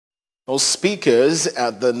Speakers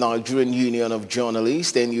at the Nigerian Union of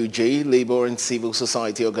Journalists, NUJ, Labour and Civil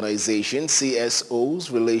Society Organization,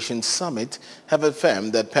 CSOs Relations Summit have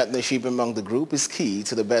affirmed that partnership among the group is key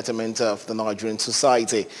to the betterment of the Nigerian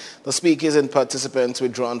society. The speakers and participants were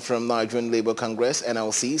drawn from Nigerian Labour Congress,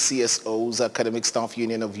 NLC, CSOs, Academic Staff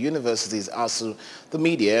Union of Universities, ASU, the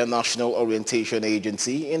Media, National Orientation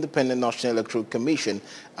Agency, Independent National Electoral Commission,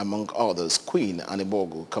 among others. Queen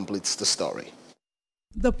Anibogu completes the story.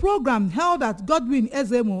 The program held at Godwin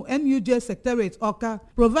Ezemo NUJ Secretariat Oka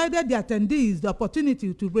provided the attendees the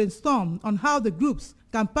opportunity to brainstorm on how the groups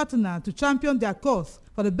can partner to champion their cause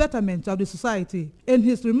for the betterment of the society. In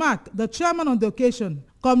his remark, the chairman on the occasion,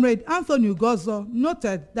 Comrade Anthony Ugozo,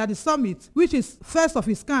 noted that the summit, which is first of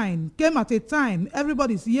its kind, came at a time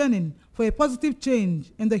everybody is yearning for a positive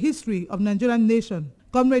change in the history of Nigerian nation.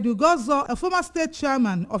 Comrade Ugozo, a former state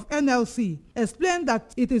chairman of NLC, explained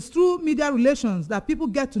that it is through media relations that people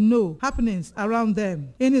get to know happenings around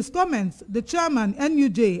them. In his comments, the chairman,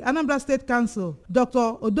 NUJ, Anambra State Council, Dr.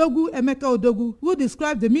 Emeka Odogu, who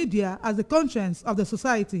described the media as the conscience of the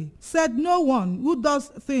society, said no one who does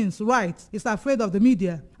things right is afraid of the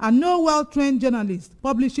media, and no well-trained journalist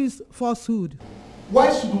publishes falsehood.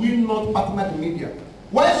 Why should we not partner the media?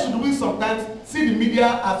 Why should we sometimes see the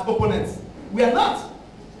media as opponents? We are not.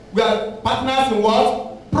 We are partners in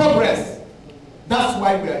what? Progress. That's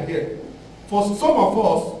why we are here. For some of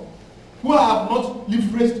us who have not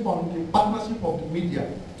leveraged on the partnership of the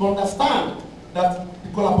media to understand that the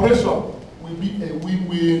collaboration will be a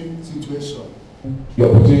win-win situation. The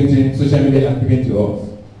opportunity social media has given to us,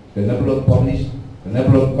 the number of publish, the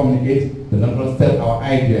number of communicate, the number of sell our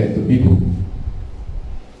ideas to people.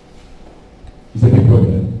 It's a big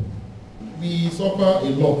problem. We suffer a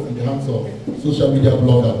lot in the hands of social media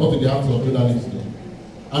bloggers, not in the hands of journalists.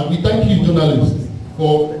 And we thank you, journalists,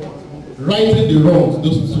 for righting the wrongs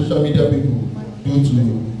those social media people do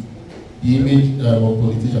to the image of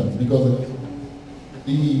politicians. Because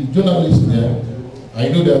the journalists there, I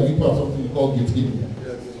know that we have something called gatekeeping,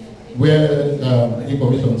 where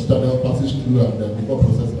information channel passes through and before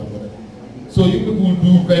processed and whatever. So you people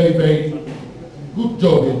do very, very good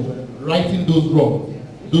job in righting those wrongs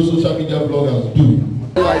those social media bloggers do.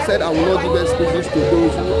 So I said I will not give excuses to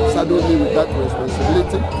those who saddle me with that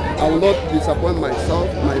responsibility. I will not disappoint myself,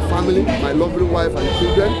 my family, my lovely wife and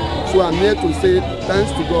children. So I'm here to say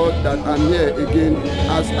thanks to God that I'm here again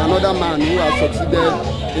as another man who has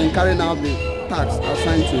succeeded in carrying out the task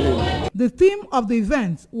assigned to him. The theme of the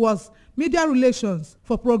event was Media Relations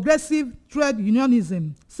for Progressive Trade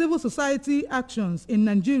Unionism, Civil Society Actions in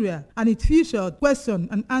Nigeria, and it featured question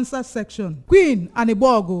and answer section. Queen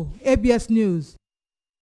Anibogu, ABS News.